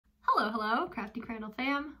Hello, Crafty Crandall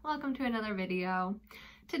fam. Welcome to another video.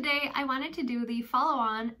 Today I wanted to do the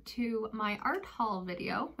follow-on to my art haul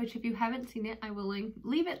video, which if you haven't seen it, I will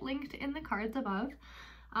leave it linked in the cards above,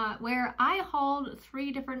 where I hauled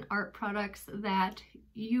 3 different art products that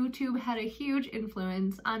YouTube had a huge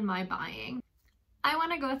influence on my buying. I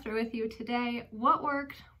want to go through with you today what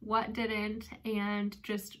worked, what didn't, and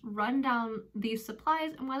just run down these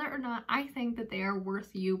supplies and whether or not I think that they are worth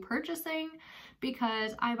you purchasing,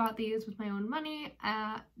 because I bought these with my own money,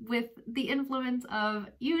 with the influence of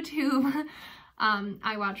YouTube.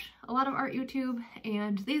 I watch a lot of art YouTube,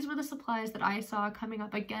 and these were the supplies that I saw coming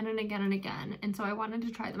up again and again and again, and so I wanted to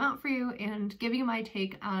try them out for you and give you my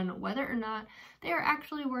take on whether or not they are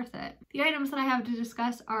actually worth it. The items that I have to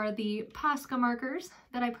discuss are the Posca Markers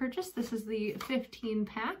that I purchased. This is the 15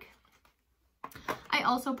 pack. I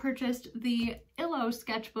also purchased the Illo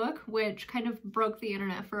Sketchbook, which kind of broke the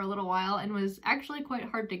internet for a little while and was actually quite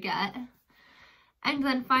hard to get. And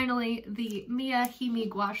then finally, the Miya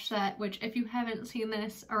Gouache set, which if you haven't seen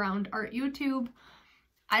this around art YouTube,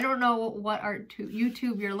 I don't know what art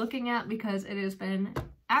YouTube you're looking at, because it has been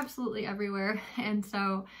absolutely everywhere. And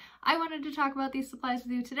so I wanted to talk about these supplies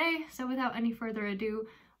with you today. So without any further ado,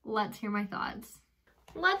 let's hear my thoughts.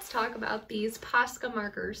 Let's talk about these Posca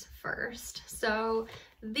Markers first. So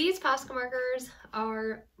these Posca Markers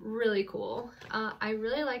are really cool. I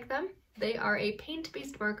really like them. They are a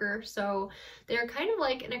paint-based marker, so they're kind of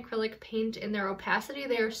like an acrylic paint in their opacity.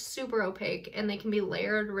 They are super opaque and they can be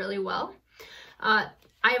layered really well.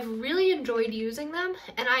 I've really enjoyed using them,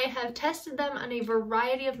 and I have tested them on a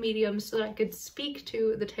variety of mediums so that I could speak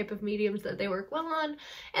to the type of mediums that they work well on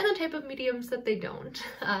and the type of mediums that they don't.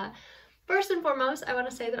 First and foremost, I want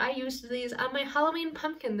to say that I used these on my Halloween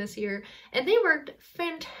pumpkin this year, and they worked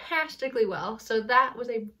fantastically well, so that was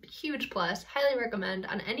a huge plus. Highly recommend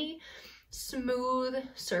on any smooth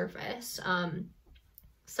surface,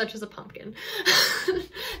 such as a pumpkin.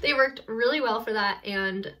 They worked really well for that,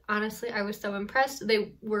 and honestly, I was so impressed.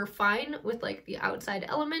 They were fine with like the outside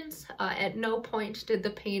elements. At no point did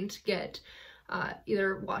the paint get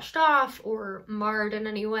either washed off or marred in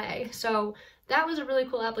any way. So that was a really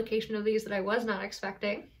cool application of these that I was not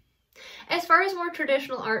expecting. As far as more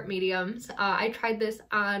traditional art mediums, I tried this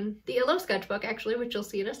on the Illo Sketchbook actually, which you'll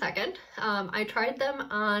see in a second. I tried them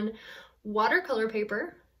on watercolor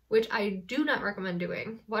paper, which I do not recommend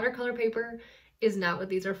doing. Watercolor paper is not what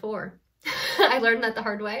these are for. I learned that the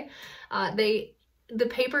hard way. The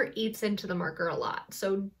paper eats into the marker a lot,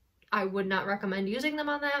 so I would not recommend using them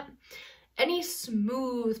on that. Any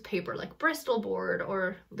smooth paper like Bristol board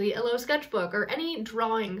or the Illo Sketchbook or any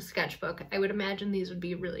drawing sketchbook, I would imagine these would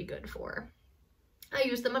be really good for. I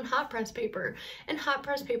used them on hot press paper, and hot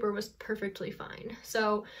press paper was perfectly fine.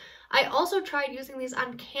 So I also tried using these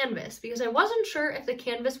on canvas because I wasn't sure if the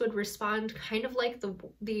canvas would respond kind of like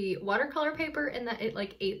the watercolor paper in that it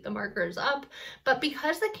like ate the markers up, but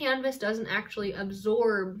because the canvas doesn't actually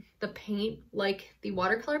absorb the paint like the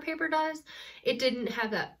watercolor paper does, it didn't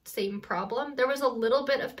have that same problem. There was a little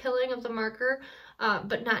bit of pilling of the marker,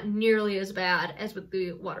 but not nearly as bad as with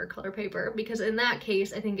the watercolor paper, because in that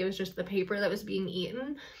case, I think it was just the paper that was being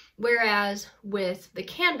eaten. Whereas with the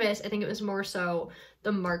canvas, I think it was more so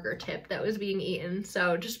the marker tip that was being eaten.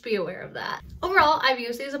 So just be aware of that. Overall, I've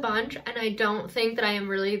used these a bunch, and I don't think that I am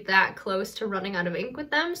really that close to running out of ink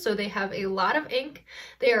with them. So they have a lot of ink.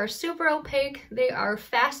 They are super opaque. They are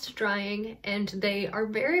fast drying, and they are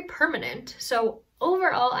very permanent. So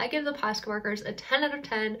overall, I give the Posca Markers a 10 out of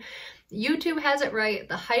 10. YouTube has it right.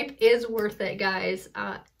 The hype is worth it, guys.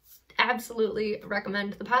 Absolutely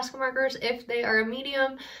recommend the Posca Markers if they are a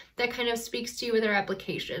medium that kind of speaks to you with their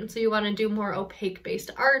application. So you want to do more opaque based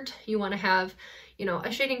art. You want to have, you know,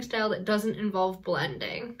 a shading style that doesn't involve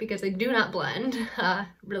blending, because they do not blend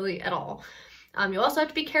really at all. You also have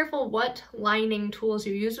to be careful what lining tools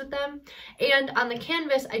you use with them. And on the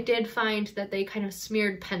canvas, I did find that they kind of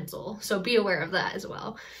smeared pencil, so be aware of that as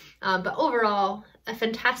well. But overall, a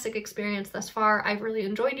fantastic experience thus far. I've really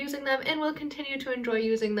enjoyed using them and will continue to enjoy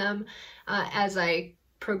using them as I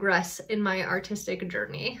progress in my artistic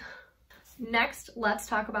journey. Next, let's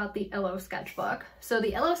talk about the Illo Sketchbook. So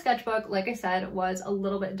the Illo Sketchbook, like I said, was a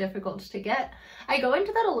little bit difficult to get. I go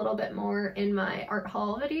into that a little bit more in my art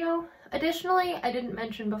haul video. Additionally, I didn't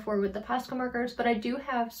mention before with the Posca Markers, but I do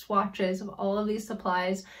have swatches of all of these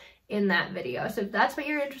supplies in that video. So if that's what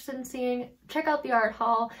you're interested in seeing, check out the art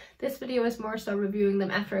haul. This video is more so reviewing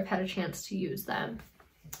them after I've had a chance to use them.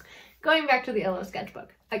 Going back to the Illo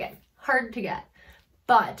Sketchbook, again, hard to get,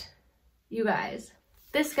 but you guys,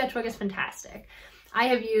 this sketchbook is fantastic. I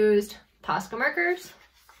have used Posca Markers,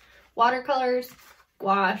 watercolors,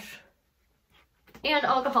 gouache, and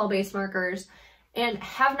alcohol-based markers, and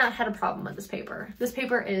have not had a problem with this paper. This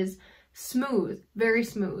paper is smooth, very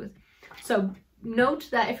smooth. So note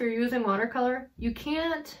that if you're using watercolor, you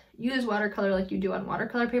can't use watercolor like you do on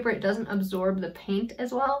watercolor paper. It doesn't absorb the paint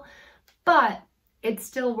as well, but it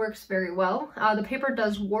still works very well. The paper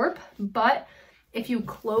does warp, but if you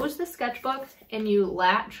close the sketchbook and you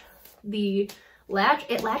latch the latch,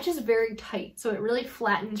 it latches very tight. So it really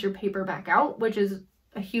flattens your paper back out, which is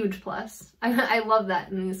a huge plus. I love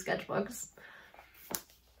that in these sketchbooks.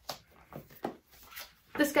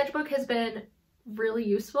 The sketchbook has been really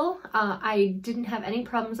useful. I didn't have any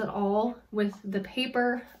problems at all with the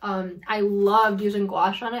paper. I loved using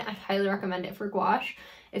gouache on it. I highly recommend it for gouache.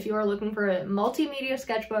 If you are looking for a multimedia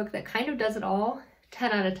sketchbook that kind of does it all,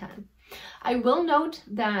 10 out of 10. I will note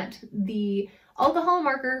that the alcohol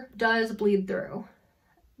marker does bleed through.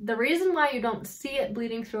 The reason why you don't see it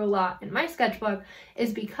bleeding through a lot in my sketchbook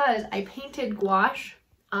is because I painted gouache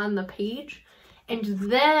on the page and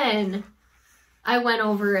then I went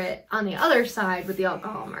over it on the other side with the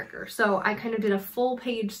alcohol marker. So I kind of did a full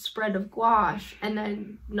page spread of gouache and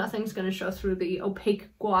then nothing's going to show through the opaque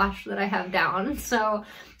gouache that I have down. So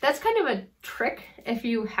that's kind of a trick if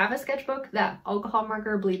you have a sketchbook that alcohol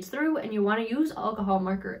marker bleeds through and you want to use alcohol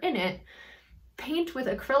marker in it. Paint with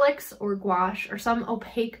acrylics or gouache or some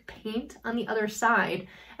opaque paint on the other side,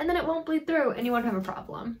 and then it won't bleed through and you won't have a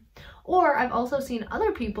problem. Or I've also seen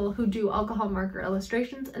other people who do alcohol marker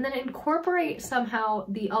illustrations and then incorporate somehow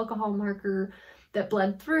the alcohol marker that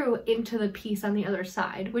bled through into the piece on the other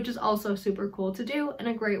side, which is also super cool to do and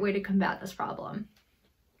a great way to combat this problem.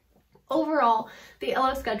 Overall, the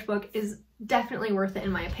Illo Sketchbook is definitely worth it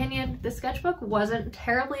in my opinion. The sketchbook wasn't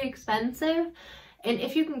terribly expensive, and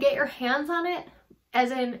if you can get your hands on it,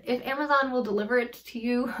 as in if Amazon will deliver it to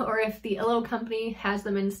you or if the Illo company has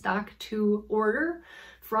them in stock to order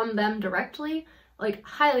from them directly, like,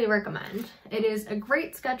 highly recommend. It is a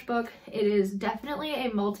great sketchbook. It is definitely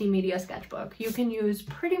a multimedia sketchbook. You can use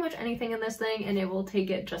pretty much anything in this thing and it will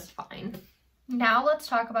take it just fine. Now let's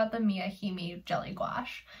talk about the Miya Jelly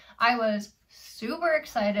Gouache. I was super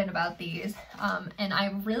excited about these and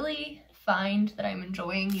I really find that I'm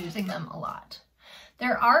enjoying using them a lot.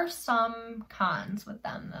 There are some cons with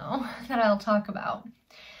them though that I'll talk about.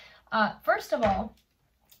 First of all,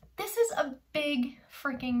 this is a big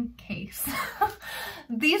freaking case.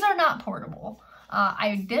 These are not portable.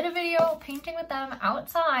 I did a video painting with them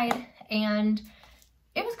outside and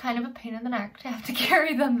it was kind of a pain in the neck to have to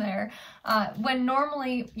carry them there. When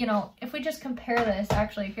normally, you know, if we just compare this,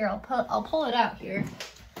 actually here, I'll pull it out here.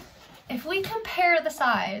 If we compare the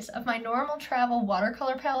size of my normal travel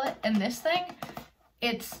watercolor palette and this thing,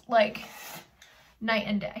 it's like night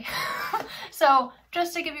and day. So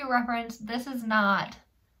just to give you a reference, this is not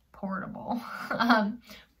portable.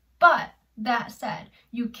 But that said,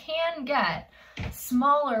 you can get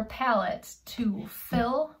smaller palettes to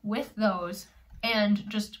fill with those and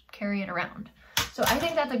just carry it around. So I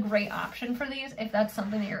think that's a great option for these if that's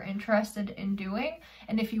something that you're interested in doing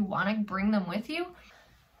and if you want to bring them with you.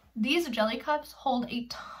 These jelly cups hold a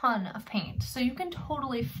ton of paint, so you can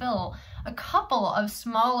totally fill a couple of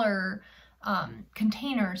smaller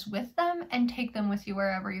containers with them and take them with you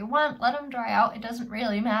wherever you want. Let them dry out. It doesn't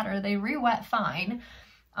really matter. They re-wet fine,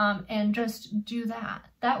 and just do that.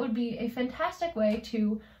 That would be a fantastic way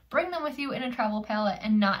to bring them with you in a travel palette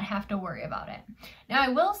and not have to worry about it. Now I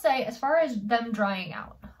will say, as far as them drying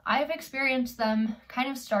out, I've experienced them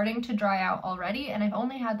kind of starting to dry out already, and I've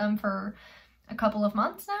only had them for a couple of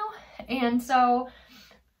months now, and so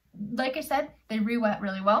like I said, they re-wet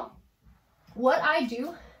really well. What I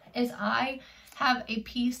do is I have a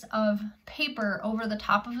piece of paper over the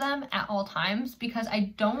top of them at all times because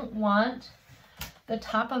I don't want the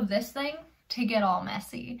top of this thing to get all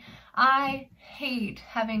messy. I hate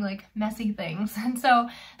having like messy things, and so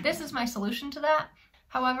this is my solution to that.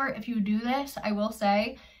 However, if you do this, I will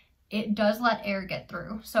say it does let air get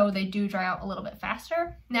through, so they do dry out a little bit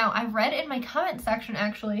faster. Now, I've read in my comment section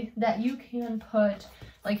actually that you can put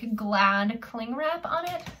like Glad cling wrap on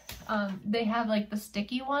it. They have like the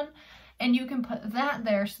sticky one, and you can put that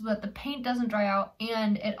there so that the paint doesn't dry out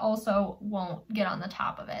and it also won't get on the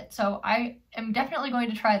top of it. So I am definitely going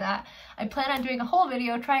to try that. I plan on doing a whole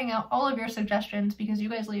video trying out all of your suggestions because you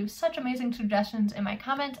guys leave such amazing suggestions in my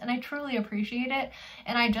comments and I truly appreciate it,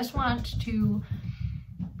 and I just want to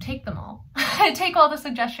take them all. Take all the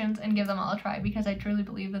suggestions and give them all a try because I truly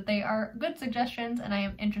believe that they are good suggestions and I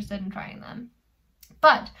am interested in trying them.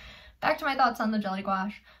 But back to my thoughts on the jelly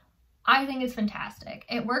gouache. I think it's fantastic.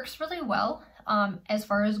 It works really well as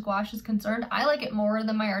far as gouache is concerned. I like it more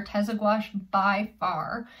than my Arteza gouache by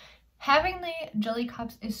far. Having the jelly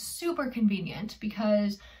cups is super convenient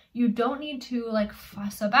because you don't need to like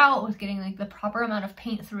fuss about with getting like the proper amount of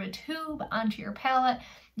paint through a tube onto your palette.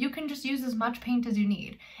 You can just use as much paint as you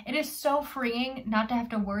need. It is so freeing not to have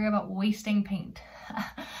to worry about wasting paint.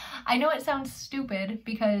 I know it sounds stupid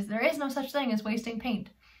because there is no such thing as wasting paint.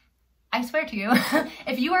 I swear to you,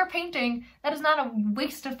 if you are painting, that is not a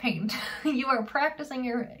waste of paint. You are practicing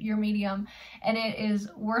your medium and it is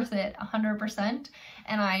worth it 100%.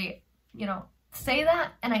 And I, you know, say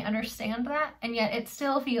that and I understand that, and yet it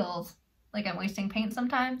still feels like I'm wasting paint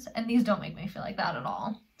sometimes, and these don't make me feel like that at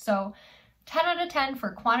all. So 10 out of 10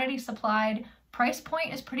 for quantity supplied. Price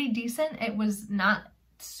point is pretty decent. It was not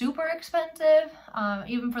super expensive,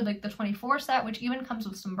 even for like the 24 set, which even comes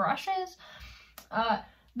with some brushes.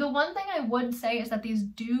 The one thing I would say is that these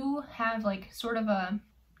do have like sort of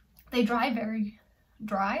they dry very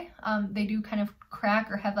dry. They do kind of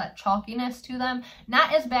crack or have that chalkiness to them.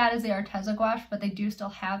 Not as bad as the Arteza gouache, but they do still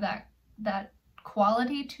have that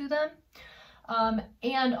quality to them.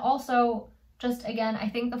 And also, just again, I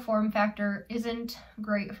think the form factor isn't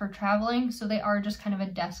great for traveling, so they are just kind of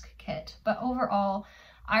a desk kit. But overall,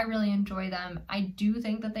 I really enjoy them. I do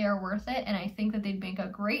think that they are worth it, and I think that they'd make a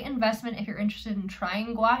great investment if you're interested in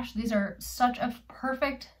trying gouache. These are such a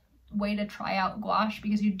perfect way to try out gouache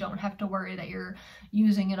because you don't have to worry that you're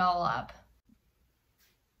using it all up.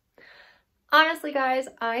 Honestly, guys,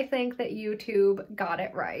 I think that YouTube got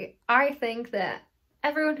it right. I think that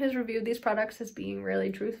everyone who's reviewed these products is being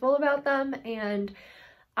really truthful about them, and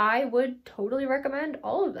I would totally recommend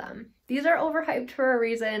all of them. These are overhyped for a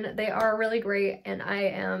reason. They are really great, and I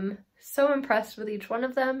am so impressed with each one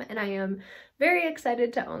of them, and I am very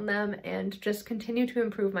excited to own them and just continue to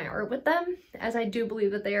improve my art with them, as I do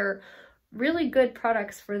believe that they are really good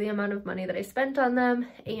products for the amount of money that I spent on them,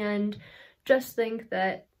 and just think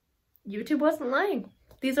that YouTube wasn't lying.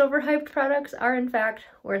 These overhyped products are in fact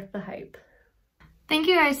worth the hype. Thank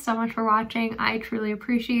you guys so much for watching. I truly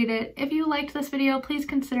appreciate it. If you liked this video, please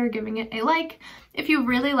consider giving it a like. If you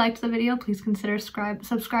really liked the video, please consider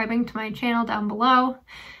subscribing to my channel down below.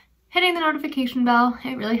 Hitting the notification bell,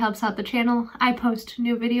 it really helps out the channel. I post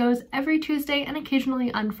new videos every Tuesday and occasionally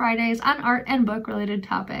on Fridays on art and book related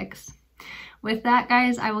topics. With that,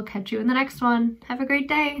 guys, I will catch you in the next one. Have a great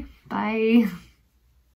day. Bye.